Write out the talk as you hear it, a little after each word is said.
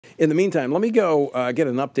In the meantime, let me go get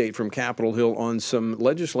an update from Capitol Hill on some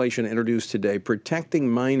legislation introduced today protecting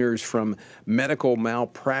minors from medical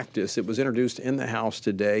malpractice. It was introduced in the House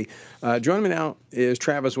today. Joining me now is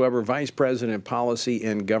Travis Weber, Vice President of Policy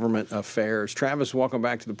and Government Affairs. Travis, welcome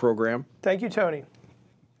back to the program. Thank you, Tony.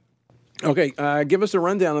 Okay, give us a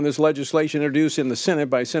rundown on this legislation introduced in the Senate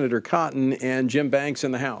by Senator Cotton and Jim Banks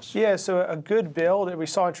in the House. Yeah, so a good bill that we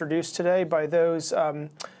saw introduced today by those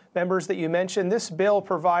members that you mentioned. This bill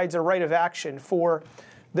provides a right of action for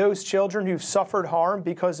those children who've suffered harm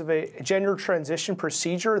because of a gender transition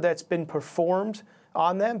procedure that's been performed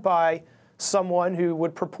on them by someone who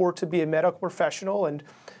would purport to be a medical professional and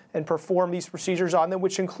perform these procedures on them,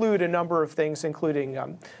 which include a number of things, including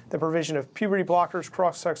the provision of puberty blockers,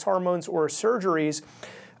 cross-sex hormones, or surgeries.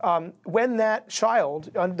 When that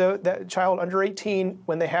child under 18,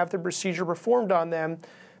 when they have the procedure performed on them,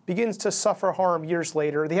 begins to suffer harm years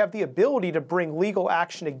later, they have the ability to bring legal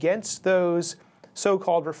action against those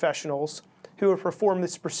so-called professionals who have performed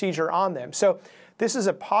this procedure on them. So this is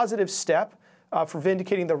a positive step for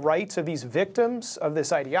vindicating the rights of these victims of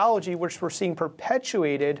this ideology, which we're seeing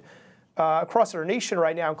perpetuated across our nation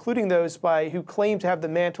right now, including those who claim to have the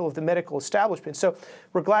mantle of the medical establishment. So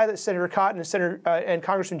we're glad that Senator Cotton and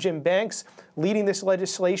Congressman Jim Banks leading this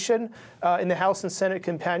legislation in the House and Senate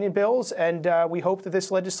companion bills, and we hope that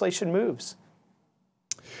this legislation moves.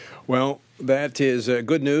 Well, that is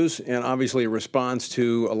good news and obviously a response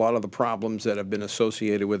to a lot of the problems that have been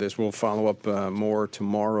associated with this. We'll follow up more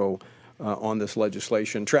tomorrow on this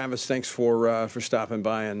legislation. Travis, thanks for stopping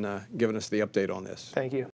by and giving us the update on this. Thank you.